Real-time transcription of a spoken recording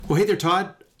Well, hey there,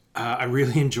 Todd. I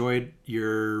really enjoyed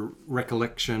your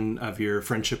recollection of your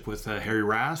friendship with Harry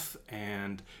Rath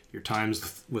and your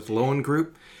times with Lowen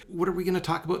Group. What are we going to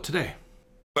talk about today?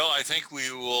 Well, I think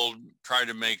we will try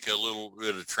to make a little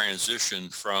bit of transition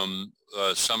from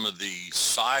some of the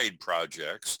side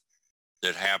projects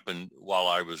that happened while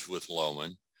I was with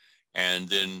Lowen, and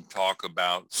then talk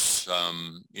about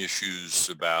some issues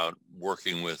about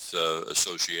working with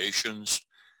associations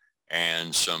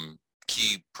and some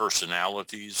key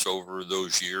personalities over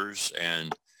those years,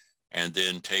 and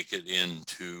then take it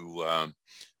into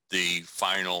the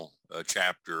final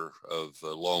chapter of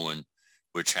Lowen,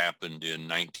 which happened in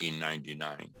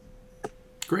 1999.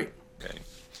 Great. Okay.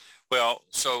 Well,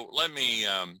 so let me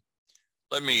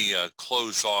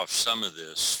close off some of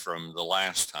this from the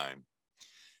last time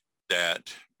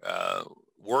that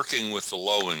working with the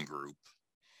Lowen Group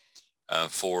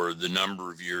for the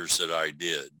number of years that I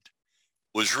did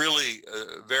was really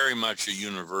very much a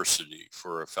university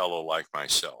for a fellow like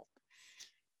myself.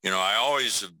 You know, I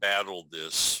always have battled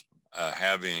this,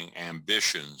 having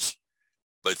ambitions,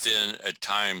 but then at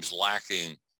times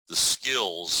lacking the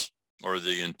skills or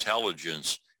the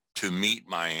intelligence to meet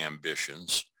my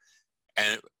ambitions.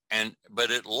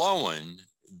 But at Lowen,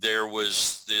 there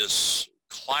was this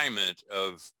climate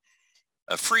of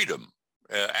freedom.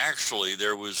 Actually,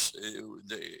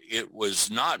 it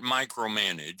was not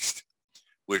micromanaged,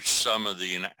 which some of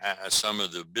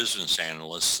the business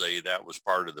analysts say that was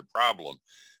part of the problem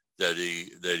that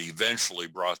eventually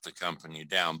brought the company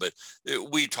down. But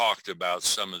we talked about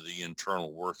some of the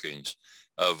internal workings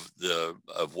of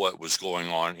what was going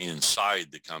on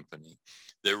inside the company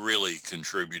that really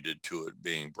contributed to it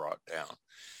being brought down.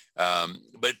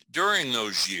 But during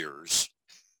those years,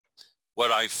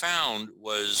 what I found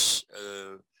was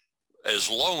as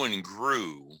Lowen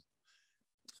grew,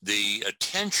 the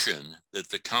attention that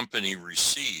the company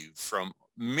received from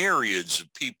myriads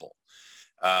of people,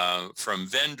 from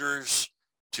vendors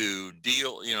to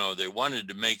deal, they wanted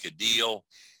to make a deal.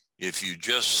 If you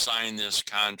just sign this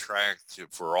contract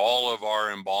for all of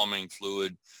our embalming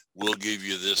fluid, we'll give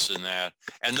you this and that.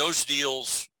 And those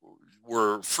deals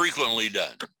were frequently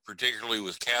done, particularly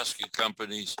with casket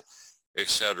companies,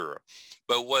 etc.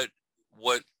 But what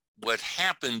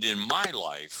happened in my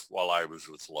life while I was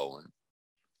with Lowen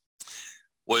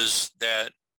was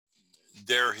that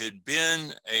there had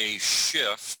been a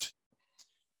shift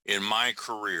in my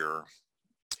career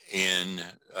in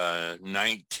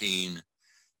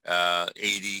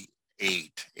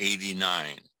 1988,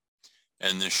 89.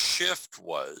 And the shift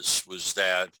was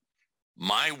that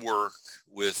my work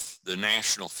with the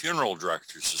National Funeral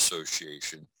Directors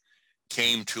Association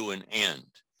came to an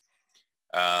end.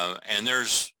 And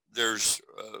there's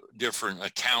different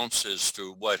accounts as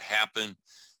to what happened.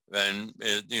 And,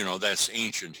 that's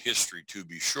ancient history to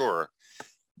be sure.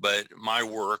 But my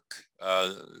work,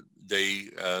 they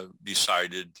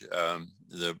decided,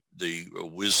 the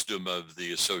wisdom of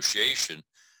the association,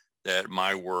 that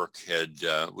my work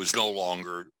was no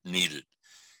longer needed.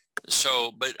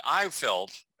 So, but I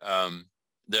felt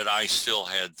that I still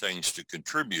had things to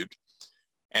contribute.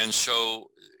 And so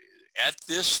at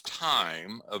this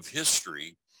time of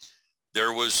history,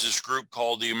 there was this group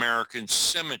called the American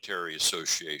Cemetery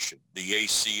Association, the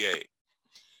ACA.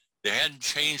 They hadn't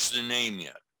changed the name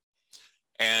yet.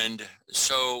 And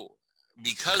so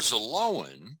because of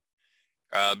Lowen,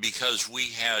 because we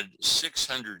had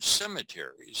 600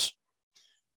 cemeteries,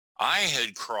 I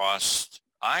had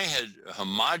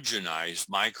homogenized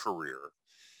my career,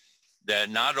 that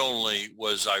not only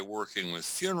was I working with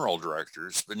funeral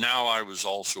directors, but now I was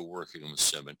also working with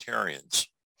cemeterians.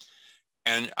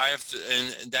 And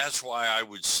and that's why I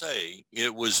would say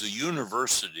it was the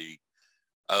university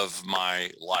of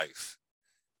my life,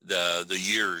 the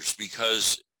years,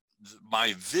 because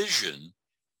my vision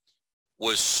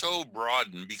was so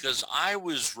broadened, because I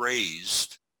was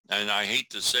raised, and I hate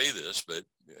to say this, but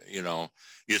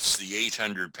it's the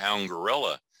 800-pound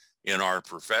gorilla in our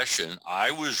profession. I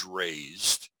was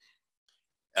raised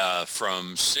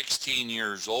from 16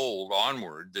 years old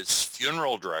onward that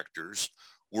funeral directors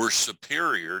were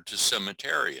superior to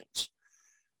cemeterians.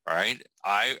 Right?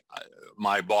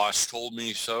 My boss told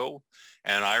me so,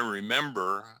 and I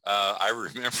remember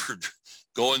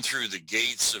going through the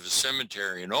gates of a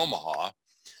cemetery in Omaha,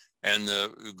 and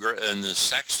the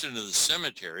sexton of the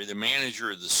cemetery, the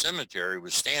manager of the cemetery,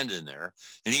 was standing there,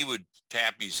 and he would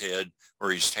tap his head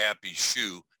or he'd tap his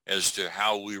shoe as to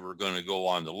how we were going to go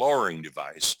on the lowering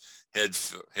device, head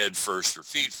first or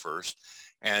feet first.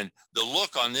 And the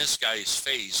look on this guy's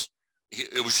face,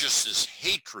 it was just this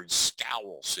hatred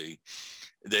scowl, see,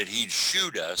 that he'd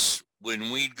shoot us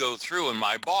when we'd go through, and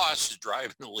my boss is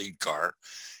driving the lead car,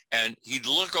 and he'd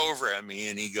look over at me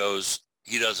and he goes,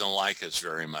 he doesn't like us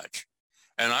very much.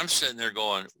 And I'm sitting there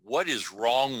going, what is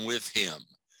wrong with him?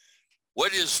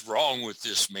 What is wrong with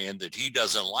this man that he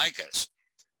doesn't like us?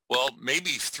 Well,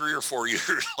 maybe 3 or 4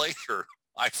 years later,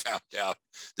 I found out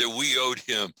that we owed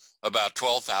him about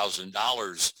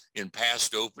 $12,000 in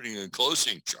past opening and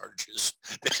closing charges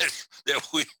that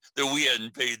we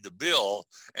hadn't paid the bill.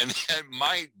 And that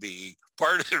might be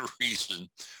part of the reason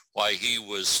why he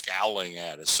was scowling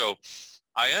at us. So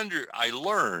I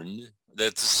learned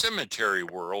that the cemetery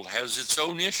world has its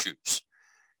own issues.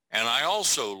 And I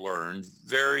also learned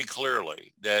very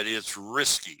clearly that it's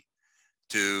risky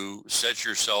to set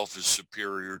yourself as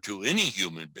superior to any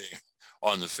human being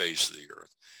on the face of the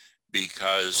earth,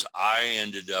 because I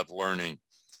ended up learning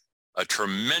a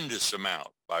tremendous amount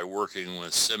by working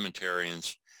with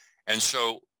cemeterians. And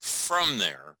so from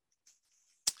there,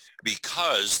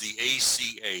 because the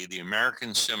ACA, the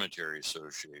American Cemetery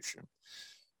Association,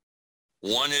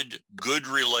 wanted good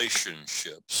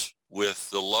relationships with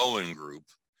the Lowen Group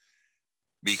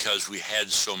because we had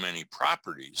so many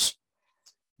properties,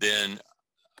 then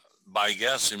by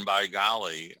guess and by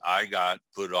golly, I got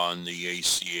put on the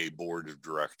ACA board of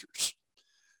directors.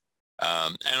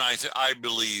 And I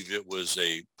believe it was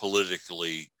a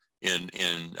politically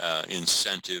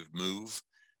incentive move.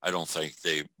 I don't think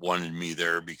they wanted me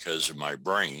there because of my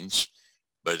brains,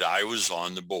 but I was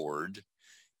on the board.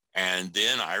 And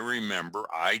then I remember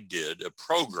I did a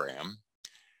program.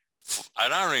 I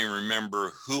don't even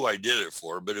remember who I did it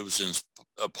for, but it was in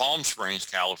Palm Springs,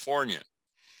 California.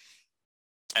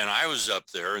 And I was up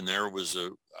there, and there was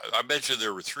I bet you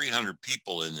there were 300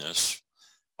 people in this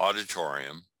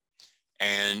auditorium.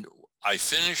 And I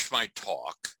finished my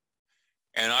talk,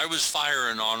 and I was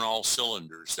firing on all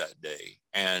cylinders that day.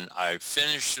 And I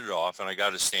finished it off, and I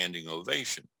got a standing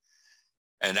ovation.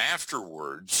 And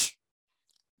afterwards,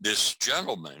 this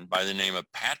gentleman by the name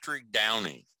of Patrick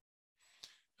Downing,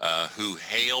 who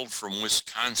hailed from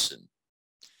Wisconsin,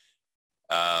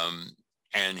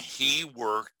 and he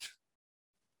was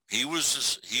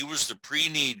the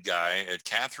pre-need guy at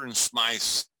Catherine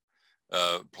Smythe's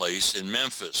place in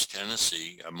Memphis,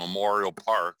 Tennessee, a Memorial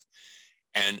Park.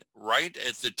 And right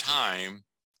at the time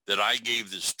that I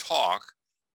gave this talk,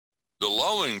 the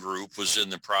Lowen Group was in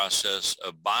the process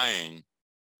of buying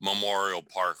Memorial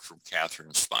Park from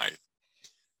Catherine Smythe.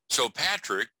 So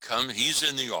Patrick, he's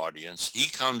in the audience. He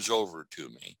comes over to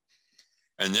me,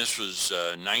 and this was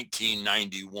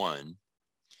 1991,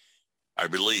 I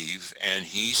believe, and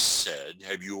he said,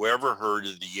 have you ever heard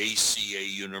of the ACA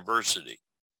University?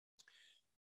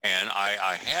 And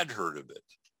I had heard of it.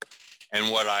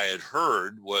 And what I had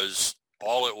heard was,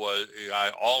 all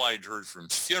I'd heard from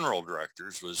funeral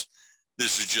directors was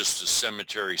this was just a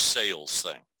cemetery sales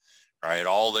thing, right?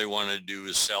 All they want to do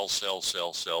is sell, sell,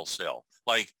 sell, sell, sell.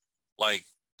 Like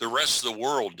the rest of the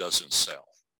world doesn't sell,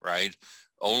 right?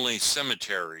 Only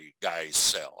cemetery guys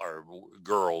sell, or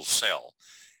girls sell,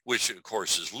 which of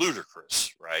course is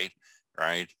ludicrous, right?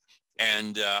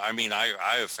 And I mean, I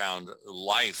have found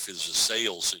life is a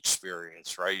sales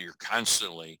experience, right? You're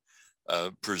constantly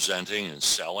presenting and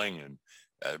selling and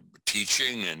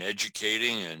teaching and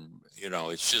educating. And, you know,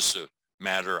 it's just a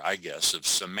matter, I guess, of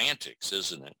semantics,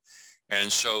 isn't it?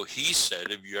 And so he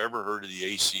said, have you ever heard of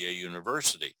the ACA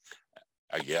University?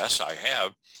 I guess I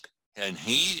have. And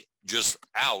he just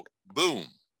boom.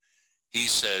 He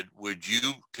said, would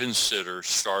you consider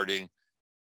starting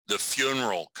the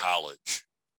funeral college?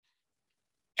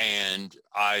 And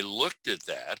I looked at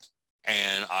that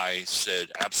and I said,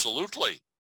 absolutely.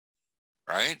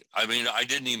 Right? I mean, I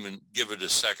didn't even give it a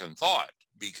second thought,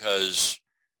 because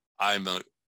I've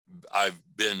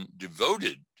been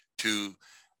devoted to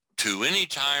any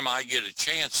time I get a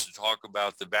chance to talk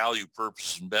about the value,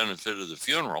 purpose, and benefit of the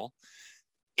funeral,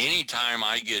 anytime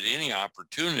I get any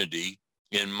opportunity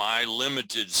in my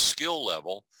limited skill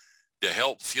level to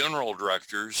help funeral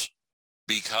directors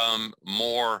become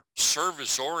more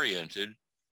service oriented.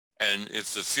 And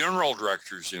if the funeral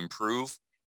directors improve,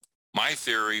 my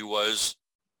theory was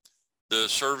the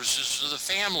services to the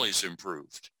families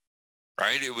improved,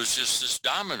 right? It was just this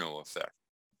domino effect.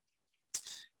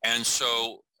 And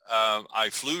so I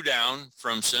flew down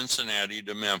from Cincinnati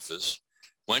to Memphis,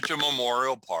 went to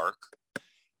Memorial Park,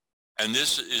 and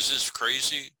is this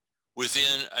crazy?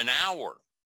 Within an hour,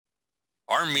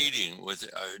 our meeting with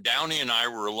Downey and I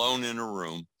were alone in a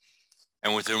room,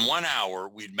 and within 1 hour,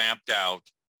 we'd mapped out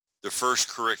the first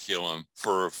curriculum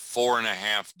for a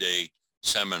 4.5-day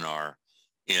seminar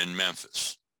in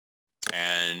Memphis.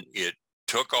 And it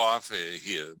took off.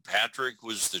 Patrick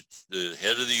was the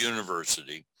head of the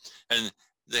university. And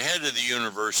the head of the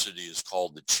university is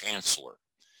called the chancellor.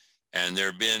 And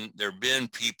there have been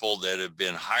people that have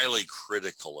been highly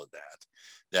critical of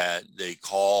that they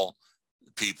call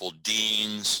people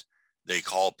deans, they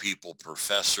call people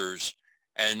professors,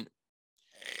 and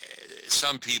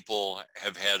some people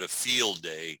have had a field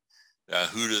day.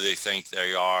 Who do they think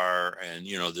they are? And,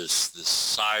 this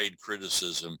side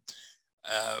criticism.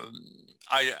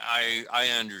 I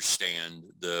understand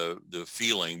the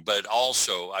feeling, but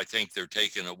also I think they're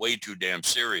taking it way too damn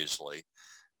seriously,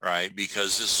 right?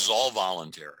 Because this is all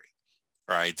voluntary,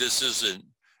 right? This isn't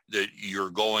that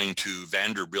you're going to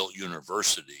Vanderbilt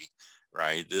University,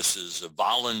 right? This is a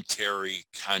voluntary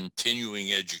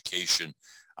continuing education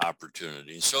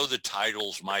opportunity. So the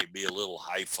titles might be a little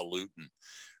highfalutin,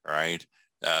 right?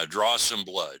 Draw some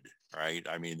blood, right?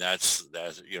 I mean, that's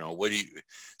what do you?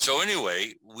 So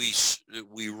anyway,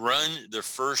 we run the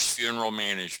first funeral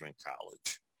management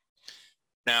college.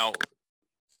 Now,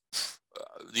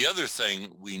 the other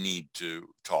thing we need to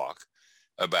talk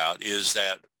about is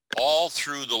that all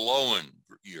through the Lowen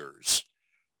years,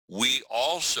 we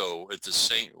also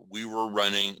we were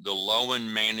running the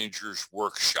Lowen Managers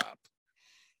Workshop,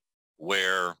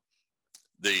 where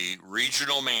the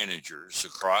regional managers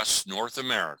across North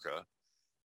America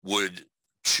would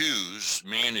choose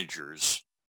managers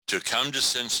to come to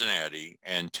Cincinnati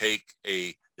and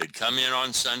they'd come in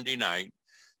on Sunday night,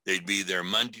 they'd be there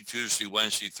Monday, Tuesday,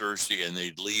 Wednesday, Thursday, and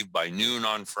they'd leave by noon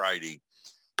on Friday.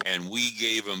 And we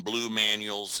gave them blue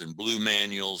manuals and blue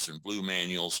manuals and blue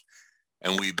manuals.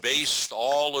 And we based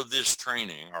all of this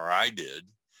training, or I did,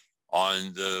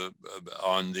 on the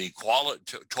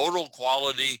total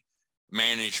quality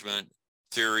management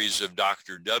theories of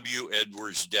Dr. W.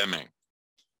 Edwards Deming,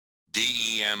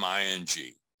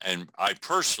 D-E-M-I-N-G. And I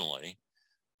personally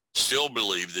still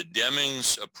believe that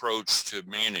Deming's approach to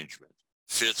management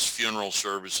fits funeral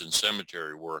service and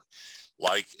cemetery work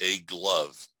like a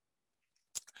glove.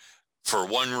 For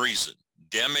one reason,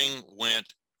 Deming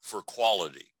went for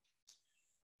quality.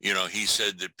 He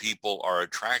said that people are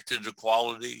attracted to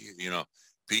quality.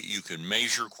 You can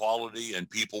measure quality and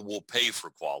people will pay for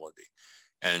quality.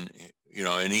 And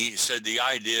he said the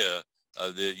idea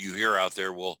that you hear out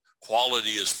there, well,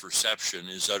 quality is perception,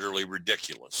 is utterly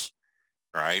ridiculous,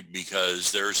 right?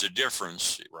 Because there's a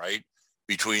difference, right,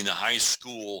 between the high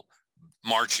school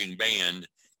marching band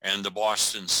and the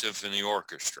Boston Symphony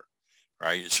Orchestra,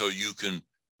 right? So you can,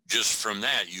 just from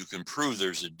that, you can prove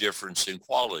there's a difference in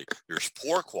quality. There's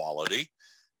poor quality,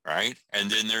 right?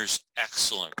 And then there's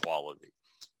excellent quality.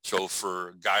 So for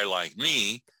a guy like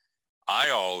me, I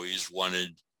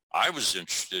was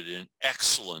interested in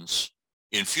excellence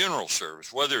in funeral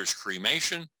service, whether it's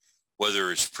cremation,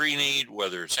 whether it's pre-need,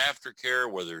 whether it's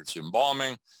aftercare, whether it's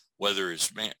embalming, whether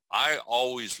it's, I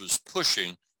always was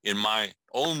pushing in my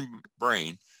own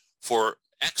brain for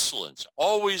excellence,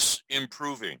 always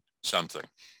improving something.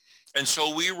 And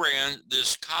so we ran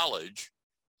this college.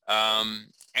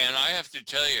 And I have to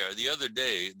tell you, the other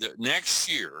day, that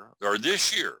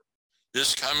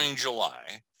this coming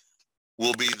July,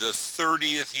 will be the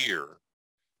 30th year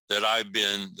that I've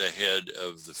been the head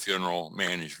of the Funeral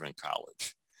Management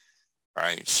College. All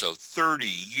right, so 30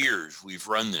 years we've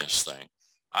run this thing.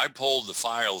 I pulled the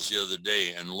files the other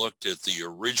day and looked at the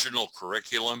original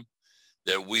curriculum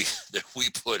that we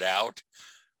put out,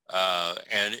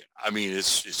 and I mean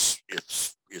it's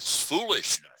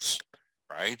foolishness,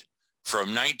 right?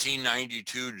 From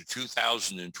 1992 to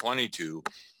 2022,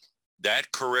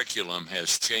 that curriculum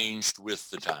has changed with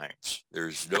the times.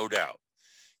 There's no doubt.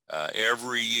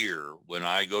 Every year when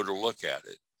I go to look at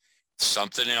it,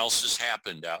 something else has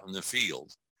happened out in the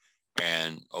field.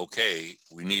 And okay,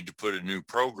 we need to put a new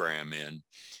program in.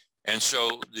 And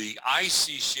so the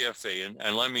ICCFA,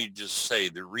 and let me just say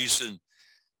the reason,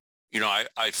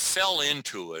 I fell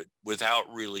into it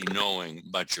without really knowing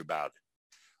much about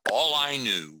it. All I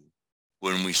knew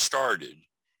when we started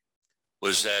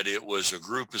was that it was a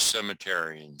group of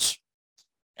cemeterians,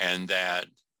 and I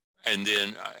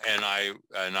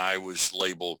was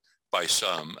labeled by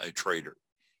some a traitor,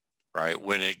 right?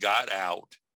 When it got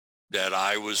out that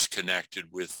I was connected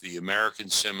with the American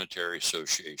Cemetery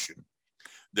Association,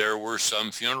 there were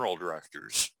some funeral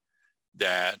directors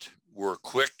that were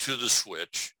quick to the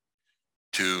switch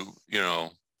to,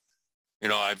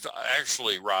 I've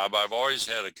actually, Rob, I've always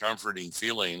had a comforting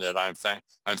feeling that I'm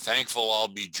thankful I'll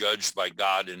be judged by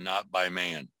God and not by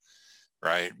man,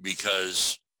 right?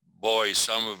 Because boy,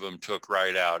 some of them took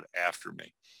right out after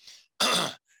me.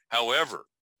 However,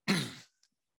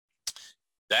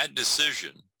 that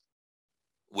decision,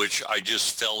 which I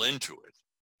just fell into it,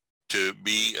 to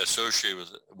be associated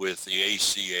with the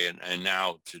ACA and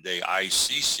now today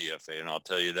ICCFA, and I'll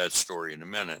tell you that story in a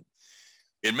minute.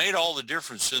 It made all the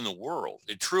difference in the world.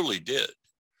 It truly did,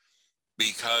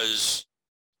 because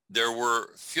there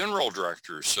were funeral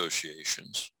director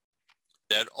associations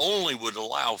that only would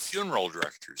allow funeral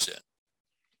directors in.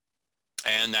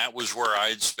 And that was where I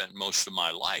had spent most of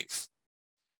my life.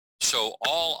 So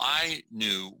all I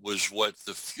knew was what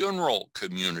the funeral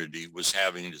community was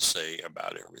having to say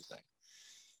about everything,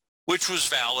 which was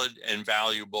valid and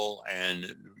valuable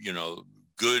and,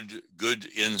 good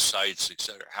insights,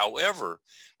 etc. However,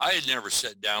 I had never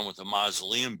sat down with a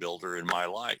mausoleum builder in my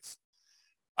life.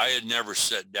 I had never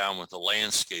sat down with a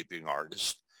landscaping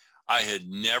artist. I had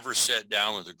never sat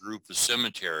down with a group of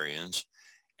cemeterians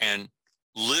and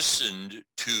listened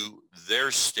to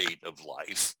their state of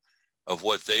life, of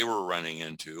what they were running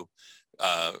into.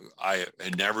 I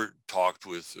had never talked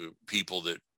with people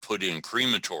that put in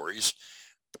crematories.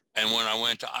 And when I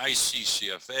went to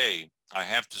ICCFA, I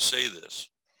have to say this,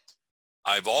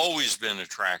 I've always been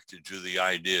attracted to the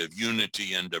idea of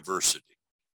unity and diversity.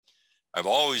 I've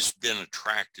always been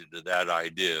attracted to that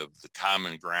idea of the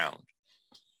common ground.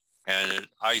 And at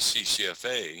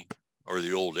ICCFA, or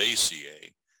the old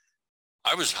ACA,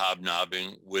 I was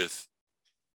hobnobbing with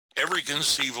every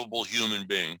conceivable human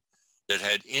being that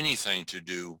had anything to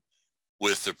do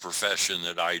with the profession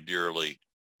that I dearly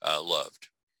loved.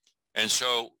 And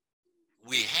so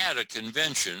we had a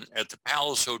convention at the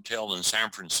Palace Hotel in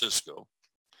San Francisco,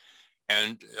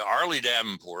 and Arlie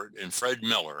Davenport and Fred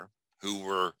Miller, who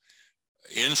were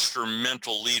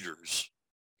instrumental leaders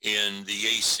in the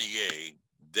ACA,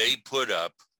 they put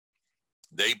up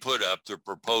their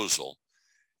proposal,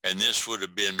 and this would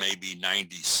have been maybe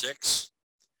 96.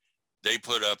 They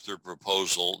put up their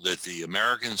proposal that the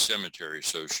American Cemetery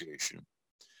Association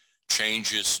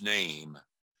change its name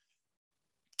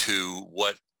to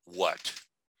what?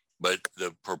 But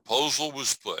the proposal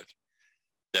was put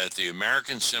that the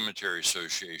American Cemetery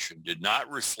Association did not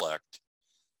reflect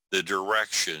the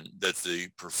direction that the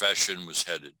profession was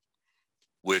headed,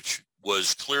 which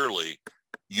was clearly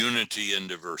unity and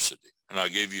diversity. And I'll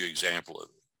give you an example of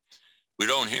it. We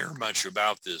don't hear much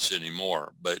about this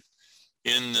anymore, but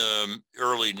in the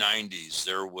early 90s,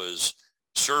 there was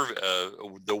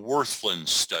the Worthland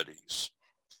studies.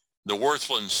 The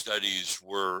Worthland studies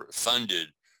were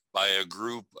funded by a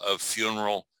group of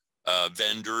funeral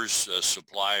vendors,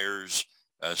 suppliers,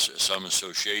 some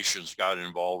associations got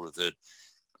involved with it.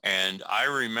 And I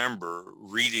remember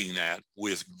reading that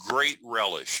with great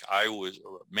relish. I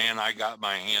got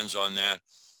my hands on that.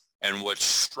 And what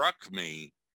struck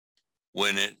me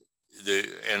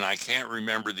and I can't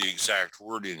remember the exact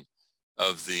wording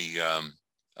of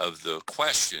the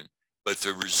question, but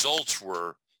the results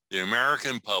were, the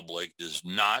American public does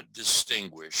not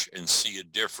distinguish and see a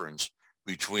difference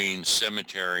between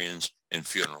cemeterians and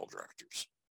funeral directors.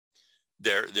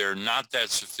 They're not that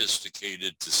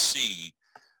sophisticated to see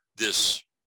this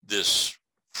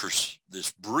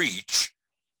breach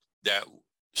that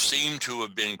seemed to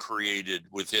have been created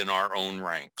within our own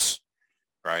ranks,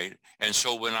 right? And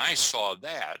so when I saw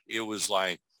that, it was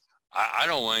like, I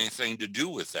don't want anything to do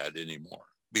with that anymore,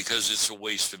 because it's a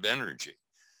waste of energy,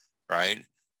 right?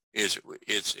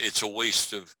 It's a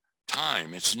waste of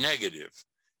time. It's negative.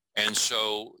 And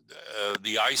so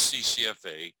the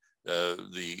ICCFA,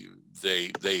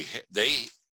 they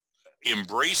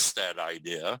embrace that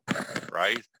idea,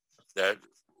 right? That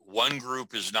one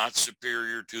group is not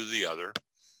superior to the other.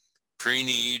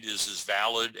 Pre-need is as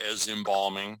valid as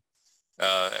embalming,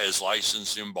 as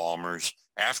licensed embalmers.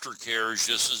 Aftercare is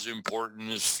just as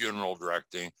important as funeral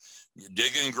directing.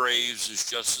 Digging graves is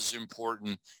just as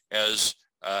important as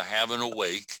having a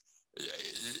wake.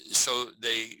 So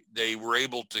they were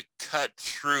able to cut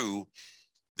through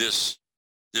this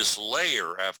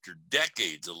layer after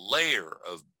decades, a layer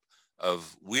of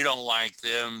we don't like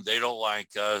them, they don't like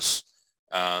us.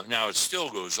 Now it still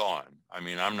goes on. I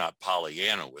mean, I'm not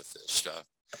Pollyanna with this stuff.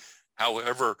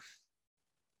 However,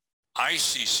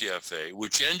 ICCFA,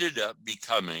 which ended up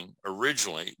becoming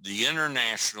originally the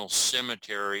International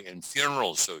Cemetery and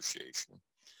Funeral Association.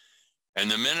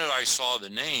 And the minute I saw the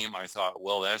name, I thought,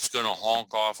 well, that's going to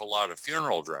honk off a lot of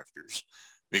funeral directors,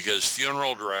 because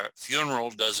funeral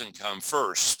doesn't come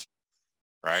first,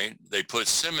 right? They put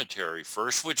cemetery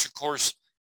first, which of course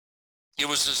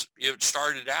it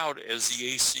started out as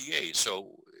the ACA.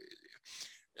 So,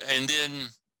 and then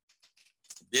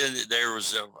there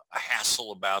was a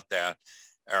hassle about that.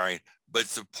 All right. But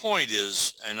the point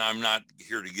is, and I'm not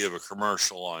here to give a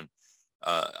commercial on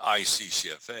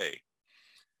ICCFA,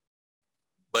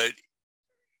 but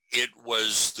it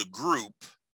was the group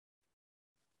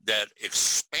that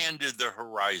expanded the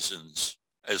horizons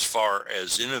as far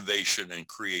as innovation and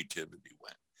creativity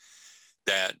went.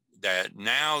 That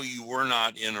now you were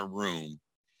not in a room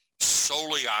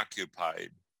solely occupied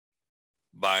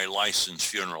by licensed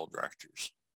funeral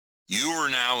directors. You were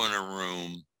now in a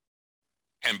room,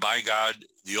 and by God,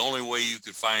 the only way you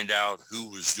could find out who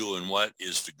was doing what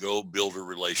is to go build a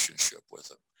relationship with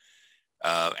them.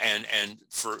 And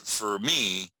for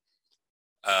me,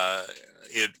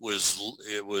 it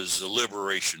was a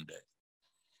liberation day,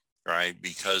 right?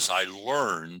 Because I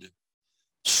learned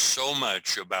so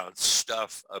much about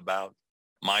stuff about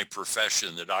my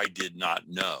profession that I did not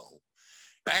know.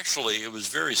 Actually, it was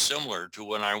very similar to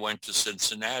when I went to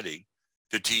Cincinnati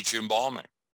to teach embalming.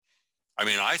 I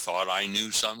mean, I thought I knew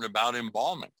something about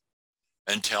embalming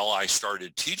until I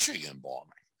started teaching embalming.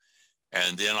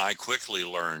 And then I quickly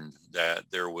learned that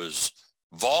there was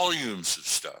volumes of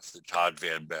stuff that Todd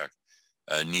Van Beck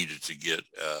needed to get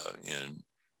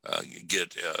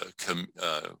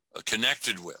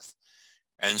connected with.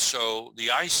 And so the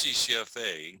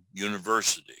ICCFA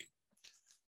University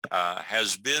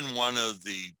has been one of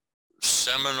the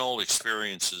seminal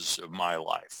experiences of my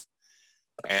life.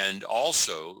 And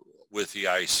also with the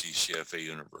ICCFA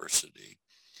University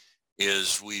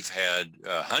is we've had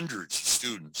hundreds of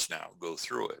students now go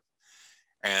through it.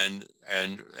 And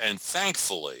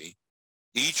thankfully,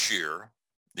 each year,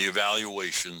 the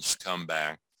evaluations come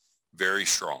back very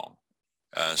strong.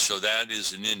 So that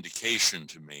is an indication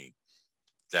to me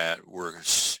that we're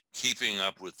keeping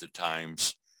up with the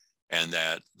times and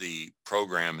that the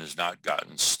program has not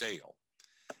gotten stale.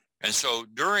 And so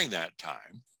during that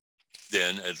time,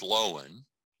 then at Lowen,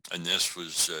 and this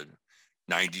was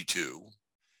 92,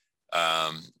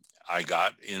 I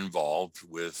got involved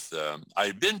with, I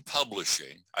had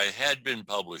been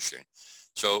publishing.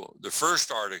 So the first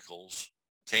articles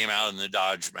came out in the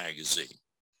Dodge magazine,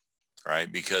 right?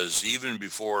 Because even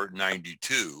before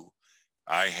 92,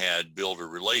 I had built a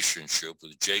relationship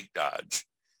with Jake Dodge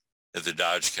at the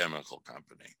Dodge Chemical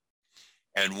Company.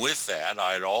 And with that,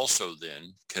 I had also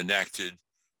then connected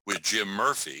with Jim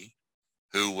Murphy,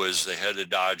 who was the head of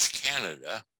Dodge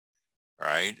Canada,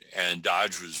 right? And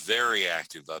Dodge was very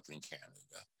active up in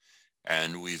Canada.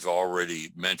 And we've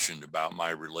already mentioned about my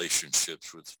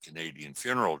relationships with Canadian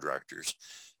funeral directors.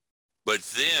 But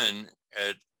then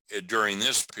during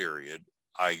this period,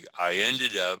 I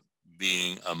ended up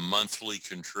being a monthly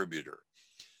contributor.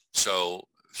 So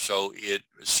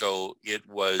it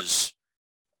was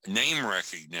name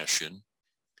recognition,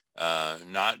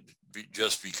 not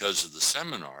just because of the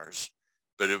seminars,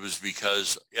 but it was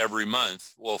because every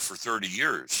month, well, for 30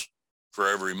 years, for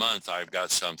every month, I've got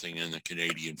something in the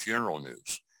Canadian Funeral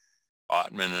News.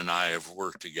 Ottman and I have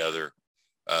worked together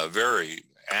very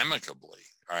amicably,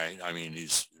 right? I mean,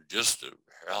 he's just a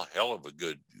hell of a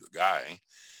good guy.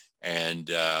 And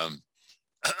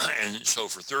so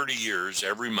for 30 years,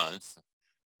 every month,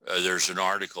 there's an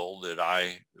article that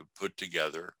I put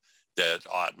together that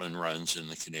Ottman runs in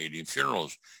the Canadian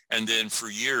Funerals. And then for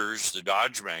years, the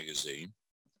Dodge magazine,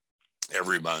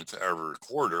 every month, every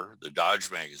quarter, the Dodge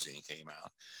magazine came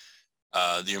out.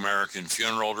 The American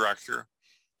Funeral Director,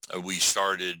 we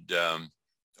started,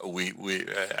 we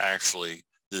actually,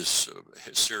 this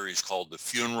series called The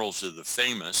Funerals of the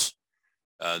Famous.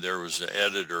 There was an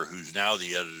editor who's now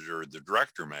the editor of the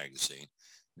Director magazine,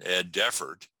 Ed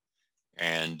Deffert,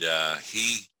 and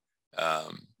he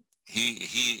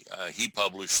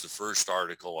published the first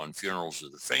article on Funerals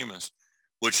of the Famous,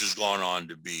 which has gone on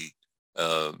to be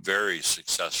a very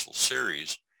successful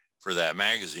series for that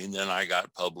magazine. Then I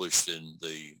got published in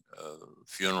the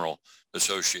Funeral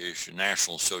Association,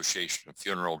 National Association of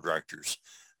Funeral Directors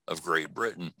of Great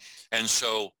Britain. And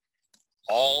so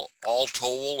all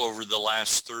told, over the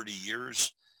last 30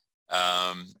 years,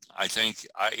 I think,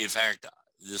 in fact,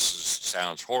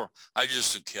 sounds horrible. I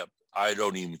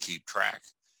don't even keep track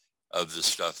of the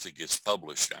stuff that gets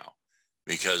published now,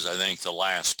 because I think the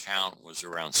last count was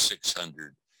around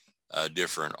 600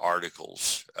 different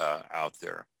articles out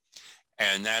there.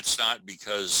 And that's not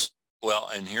because, well,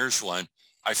 and here's one.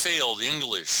 I failed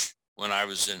English when I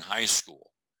was in high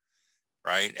school,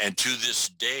 right? And to this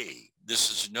day,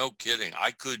 this is no kidding,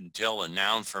 I couldn't tell a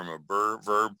noun from a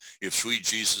verb if sweet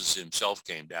Jesus himself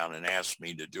came down and asked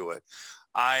me to do it.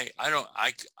 I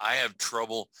have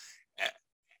trouble.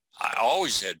 I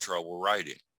always had trouble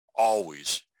writing,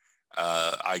 always.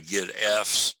 I get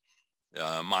F's.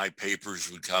 My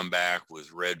papers would come back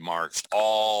with red marks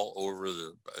all over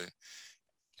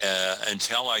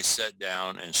until I sat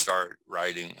down and start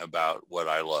writing about what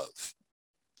I love.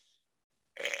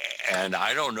 And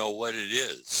I don't know what it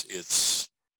is. It's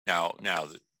now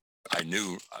I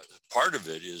knew part of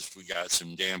it is we got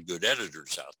some damn good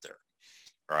editors out there,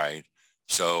 right?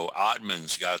 So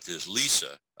Ottman's got this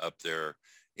Lisa up there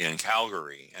in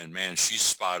Calgary, and man, she's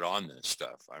spot on this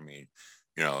stuff. I mean,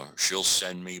 she'll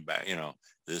send me back,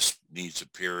 this needs a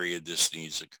period, this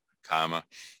needs a comma.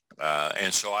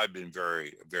 And so I've been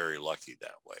very, very lucky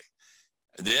that way.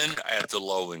 And then at the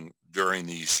Lowen during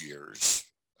these years,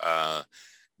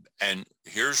 and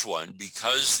here's one,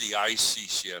 because the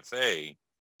ICCFA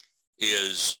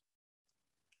is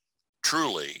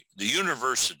truly, the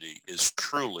university is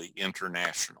truly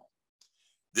international.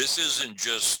 This isn't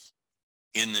just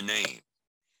in the name,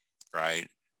 right?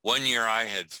 One year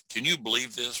can you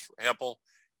believe this, Heppel?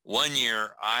 One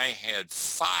year I had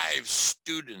 5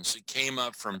 students that came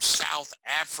up from South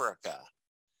Africa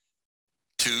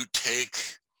to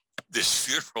take this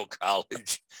funeral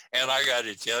college. And I got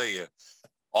to tell you,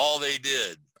 all they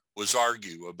did was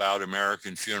argue about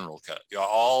American Funeral Cut.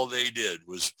 All they did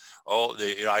was,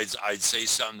 I'd say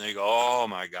something, they go, oh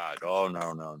my God, oh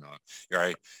no,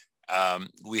 right?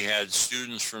 We had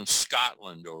students from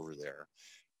Scotland over there.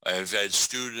 I've had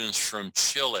students from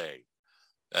Chile,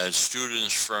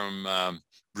 students from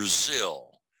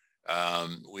Brazil.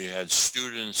 We had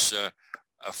students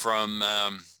from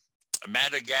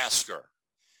Madagascar.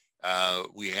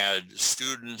 We had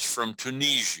students from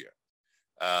Tunisia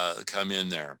come in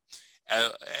there.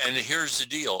 And here's the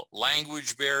deal,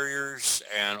 language barriers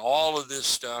and all of this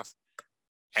stuff,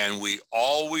 and we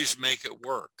always make it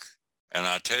work. And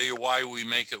I'll tell you why we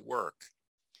make it work.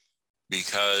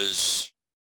 Because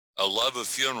a love of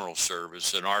funeral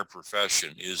service in our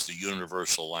profession is the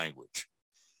universal language.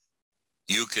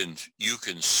 You can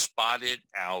spot it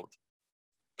out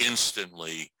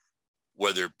instantly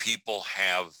whether people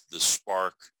have the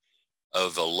spark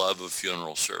of a love of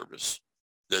funeral service,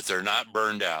 that they're not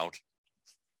burned out,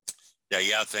 that,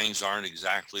 yeah, things aren't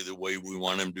exactly the way we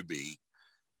want them to be,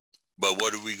 but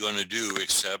what are we going to do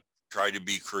except try to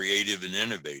be creative and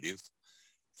innovative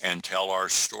and tell our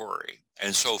story?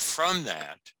 And so from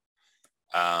that,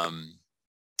 I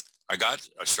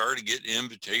started getting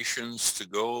invitations to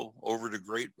go over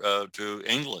to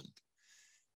England.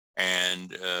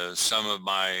 And some of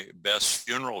my best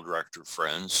funeral director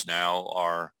friends now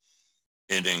are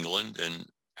in England and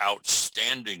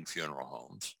outstanding funeral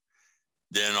homes.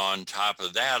 Then on top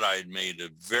of that, I'd made a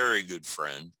very good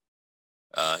friend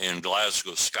in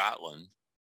Glasgow, Scotland.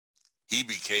 He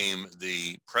became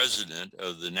the president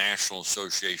of the National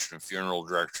Association of Funeral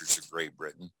Directors of Great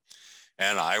Britain.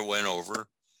 And I went over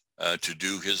to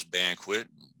do his banquet,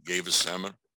 gave a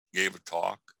seminar, gave a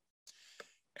talk,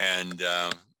 and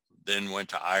then went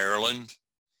to Ireland,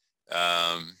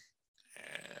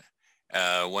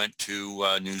 went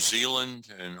to New Zealand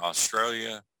and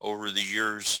Australia over the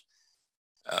years.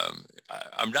 I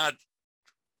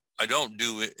don't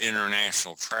do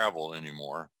international travel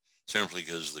anymore, simply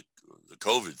because the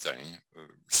COVID thing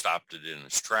stopped it in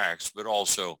its tracks, but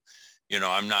also,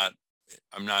 I'm not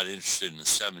interested in a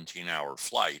 17-hour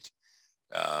flight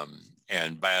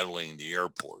and battling the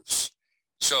airports.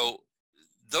 So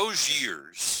those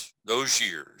years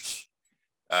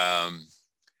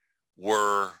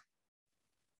were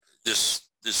this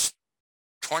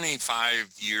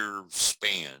 25-year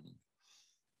span.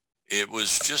 It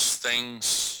was just,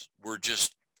 things were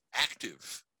just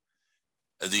active.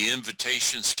 The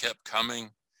invitations kept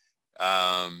coming.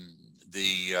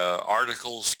 The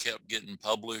articles kept getting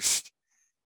published.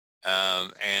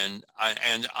 And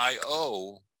I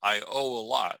owe a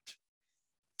lot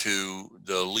to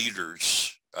the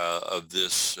leaders of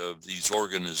these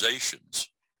organizations.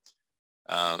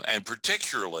 And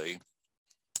particularly,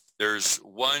 there's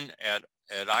one at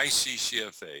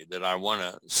ICCFA that I want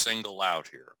to single out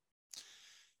here.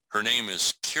 Her name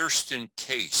is Kirsten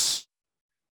Case,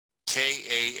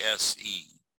 Kase.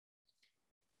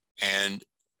 And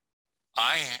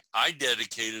I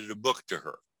dedicated a book to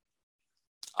her.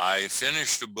 I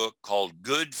finished a book called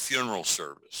Good Funeral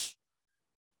Service,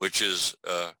 which is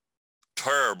a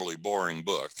terribly boring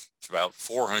book. It's about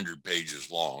 400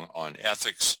 pages long on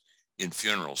ethics in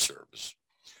funeral service.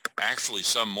 Actually,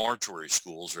 some mortuary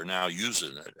schools are now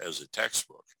using it as a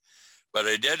textbook. But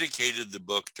I dedicated the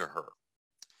book to her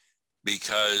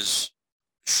because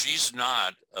she's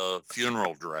not a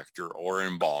funeral director or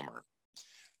embalmer,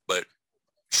 but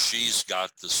she's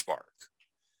got the spark.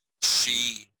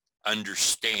 She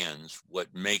understands what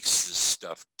makes this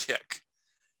stuff tick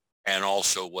and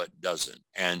also what doesn't.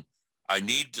 And I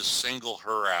need to single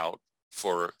her out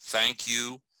for thank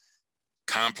you,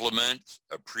 compliment,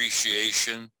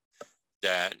 appreciation,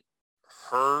 that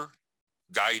her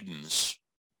guidance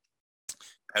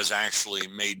has actually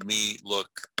made me look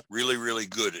really, really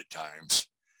good at times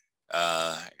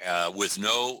with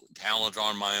no talent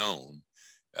on my own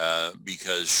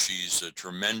because she's a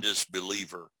tremendous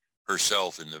believer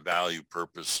herself in the value,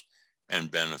 purpose,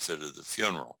 and benefit of the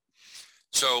funeral.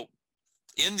 So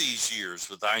in these years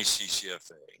with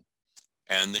ICCFA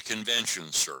and the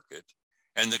convention circuit,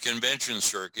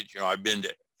 I've been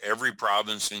to every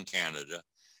province in Canada.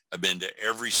 I've been to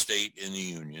every state in the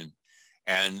union,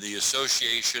 and the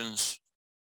associations,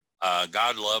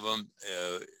 God love them,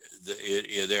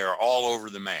 they're all over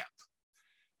the map.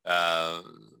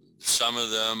 Some of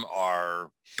them are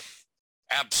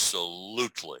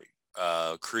absolutely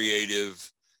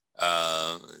creative.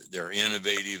 They're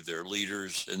innovative. They're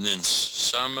leaders, and then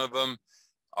some of them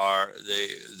are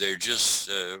they're just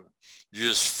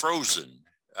frozen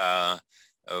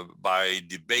by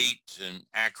debate and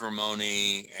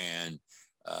acrimony, and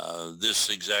this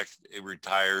exec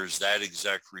retires, that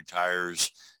exec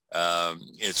retires.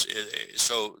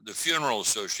 So the Funeral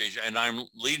Association, and I'm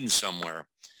leading somewhere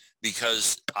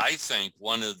because I think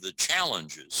one of the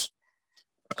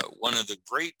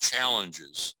great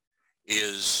challenges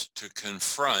is to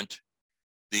confront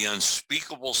the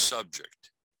unspeakable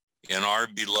subject in our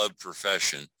beloved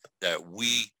profession that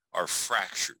we are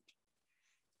fractured.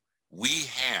 We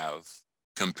have,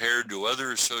 compared to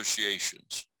other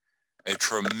associations, a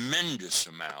tremendous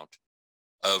amount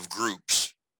of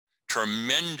groups,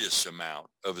 tremendous amount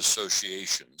of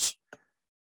associations.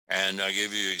 And I'll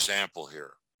give you an example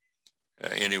here.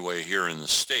 Anyway, here in the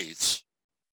States,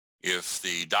 if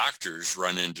the doctors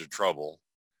run into trouble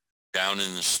down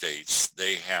in the States,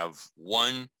 they have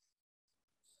one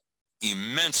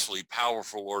immensely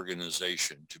powerful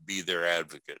organization to be their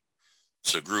advocate.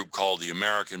 It's a group called the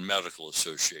American Medical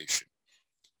Association.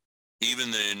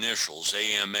 Even the initials,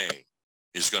 AMA,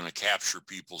 is going to capture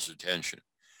people's attention.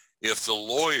 If the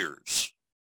lawyers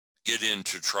get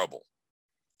into trouble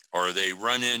or they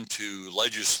run into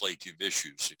legislative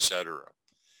issues, etc.,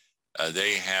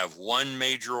 they have one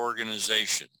major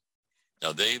organization.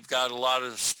 Now, they've got a lot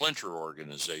of splinter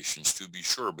organizations, to be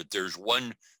sure, but there's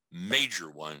one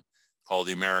major one called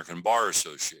the American Bar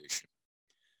Association.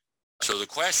 So the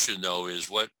question, though, is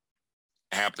what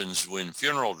happens when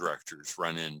funeral directors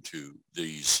run into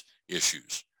these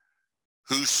issues?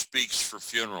 Who speaks for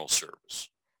funeral service?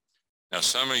 Now,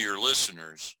 some of your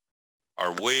listeners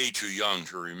are way too young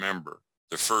to remember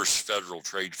the first Federal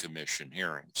Trade Commission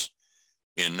hearings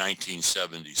in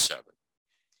 1977.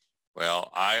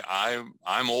 Well,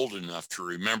 I'm old enough to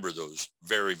remember those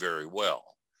very, very well.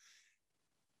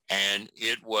 And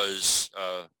it was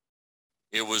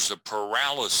a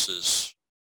paralysis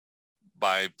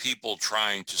by people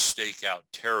trying to stake out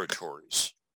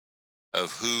territories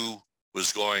of who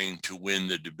was going to win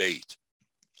the debate.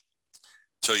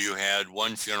 So you had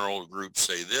one funeral group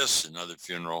say this, another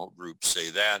funeral group say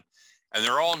that, and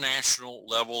they're all national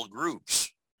level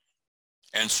groups.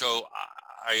 And so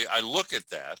I look at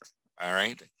that, all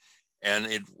right, and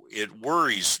it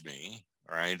worries me,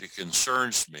 all right, it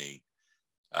concerns me.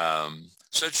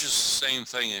 Such as the same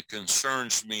thing, it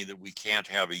concerns me that we can't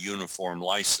have a uniform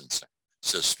licensing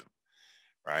system,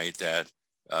 right? That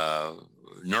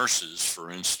nurses,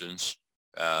 for instance,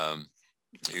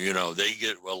 they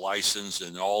get a license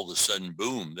and all of a sudden,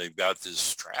 boom, they've got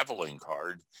this traveling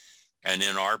card. And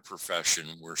in our profession,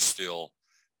 we're still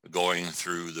going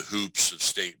through the hoops of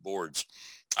state boards.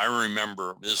 I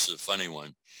remember, this is a funny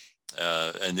one,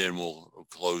 and then we'll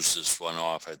close this one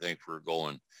off. I think we're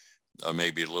going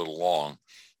maybe a little long.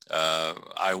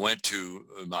 I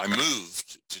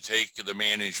moved to take the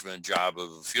management job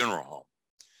of a funeral home.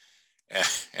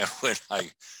 And when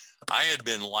I had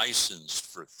been licensed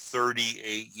for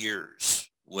 38 years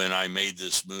when I made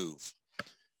this move.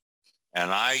 And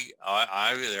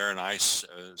I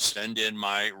send in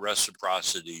my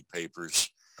reciprocity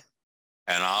papers,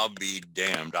 and I'll be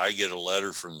damned. I get a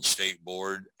letter from the state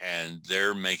board, and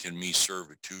they're making me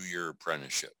serve a 2-year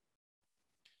apprenticeship.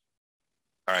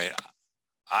 All right.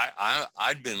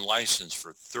 I'd been licensed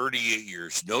for 38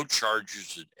 years. No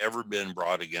charges had ever been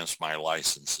brought against my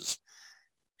licenses.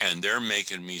 And they're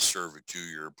making me serve a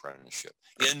 2-year apprenticeship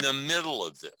in the middle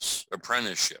of this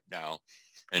apprenticeship now.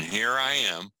 And here I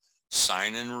am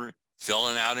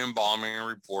filling out embalming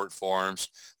report forms,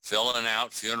 filling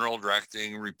out funeral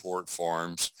directing report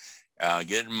forms,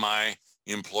 getting my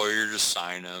employer to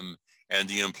sign them. And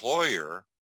the employer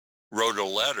wrote a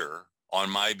letter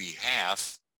on my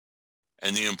behalf.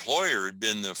 And the employer had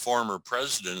been the former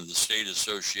president of the state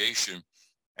association,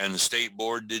 and the state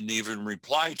board didn't even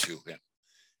reply to him.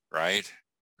 Right.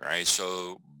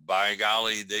 So by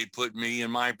golly, they put me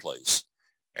in my place.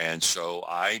 And so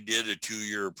I did a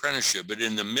 2-year apprenticeship, but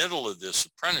in the middle of this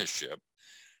apprenticeship,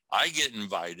 I get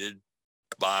invited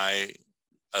by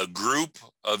a group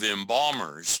of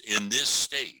embalmers in this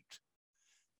state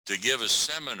to give a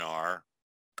seminar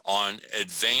on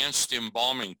advanced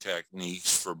embalming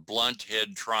techniques for blunt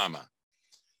head trauma.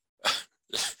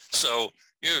 So,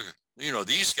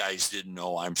 these guys didn't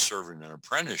know I'm serving an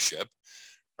apprenticeship,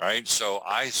 right? So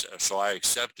I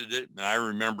accepted it. And I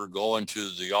remember going to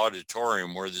the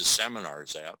auditorium where this seminar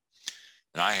is at.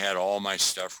 And I had all my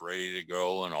stuff ready to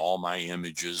go and all my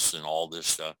images and all this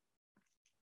stuff.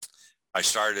 I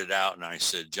started out and I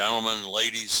said, gentlemen,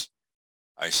 ladies,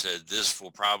 I said, this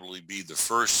will probably be the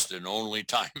first and only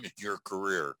time in your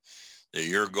career that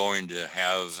you're going to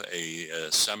have a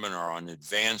seminar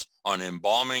on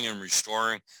embalming and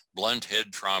restoring blunt head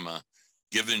trauma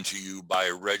given to you by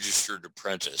a registered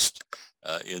apprentice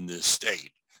in this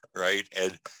state, right?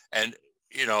 And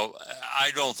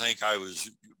I don't think I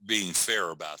was being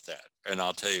fair about that. And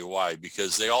I'll tell you why,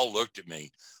 because they all looked at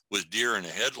me with deer in a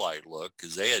headlight look,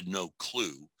 because they had no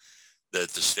clue that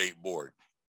the state board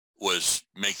was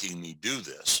making me do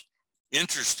this.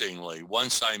 Interestingly,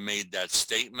 once I made that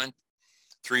statement,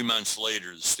 3 months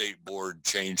later, the state board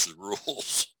changed the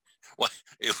rules.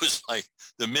 It was like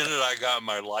the minute I got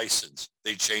my license,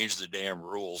 they changed the damn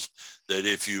rules that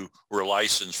if you were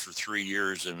licensed for 3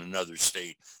 years in another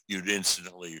state, you'd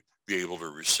instantly be able to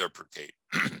reciprocate.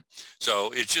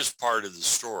 So it's just part of the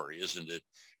story, isn't it,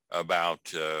 about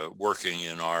working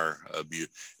in our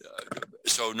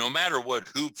so no matter what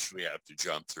hoops we have to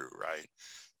jump through, right?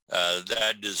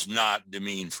 That does not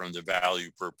demean from the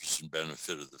value, purpose, and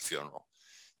benefit of the funeral,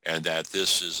 and that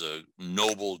this is a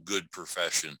noble, good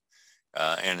profession,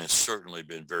 and it's certainly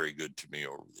been very good to me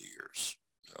over the years.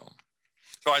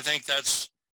 So I think that's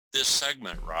this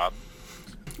segment, Rob.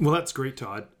 Well, that's great,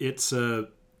 Todd. It's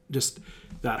just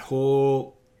that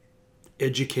whole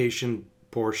education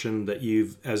portion that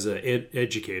you've, as an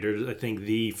educator, I think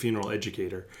the funeral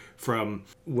educator, from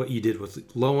what you did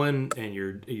with Lowen and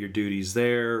your duties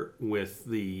there, with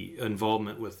the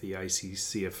involvement with the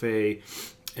ICCFA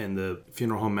and the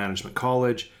Funeral Home Management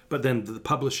College, but then the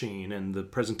publishing and the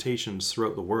presentations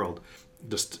throughout the world,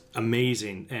 just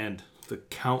amazing. And the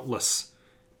countless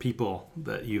people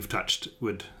that you've touched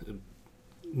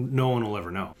no one will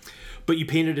ever know. But you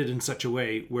painted it in such a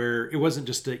way where it wasn't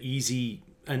just an easy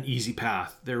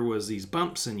path. There was these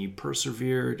bumps and you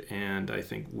persevered, and I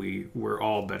think we were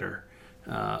all better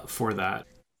for that.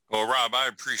 Well, Rob, I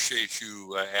appreciate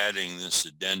you adding this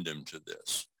addendum to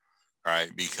this, right?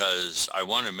 Because I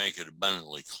want to make it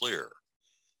abundantly clear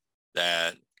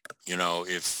that,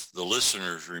 if the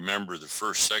listeners remember the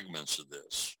first segments of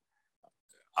this,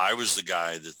 I was the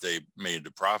guy that they made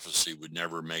the prophecy would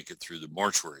never make it through the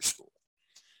mortuary school,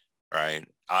 right?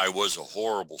 I was a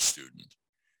horrible student.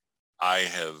 I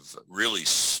have really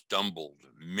stumbled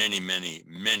many, many,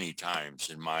 many times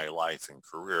in my life and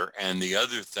career. And the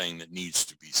other thing that needs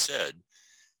to be said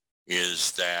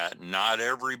is that not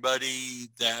everybody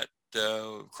that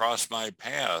crossed my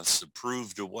paths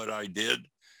approved of what I did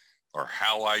or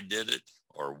how I did it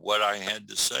or what I had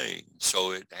to say.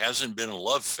 So it hasn't been a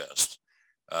love fest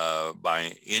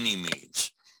by any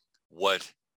means.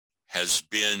 What has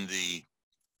been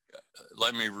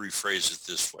let me rephrase it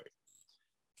this way.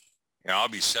 I'll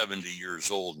be 70 years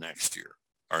old next year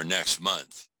or next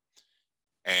month.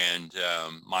 And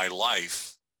my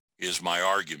life is my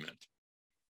argument,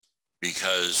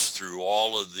 because through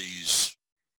all of these,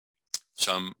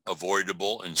 some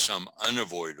avoidable and some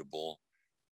unavoidable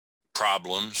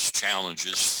problems,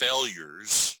 challenges,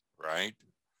 failures, right?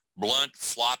 Blunt,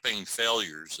 flopping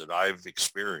failures that I've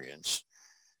experienced,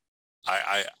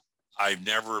 I've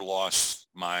never lost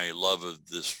my love of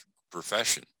this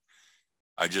profession.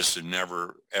 I just had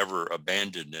never, ever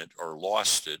abandoned it or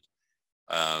lost it.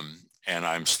 And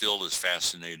I'm still as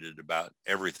fascinated about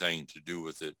everything to do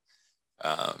with it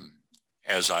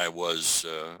as I was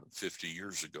 50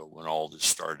 years ago when all this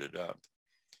started up.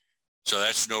 So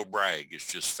that's no brag.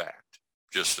 It's just fact,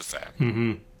 just a fact.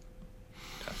 Mm-hmm.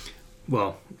 Yeah.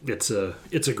 Well, it's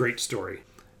a great story.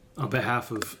 On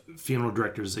behalf of funeral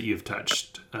directors that you've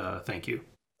touched, thank you.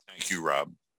 Thank you, Rob.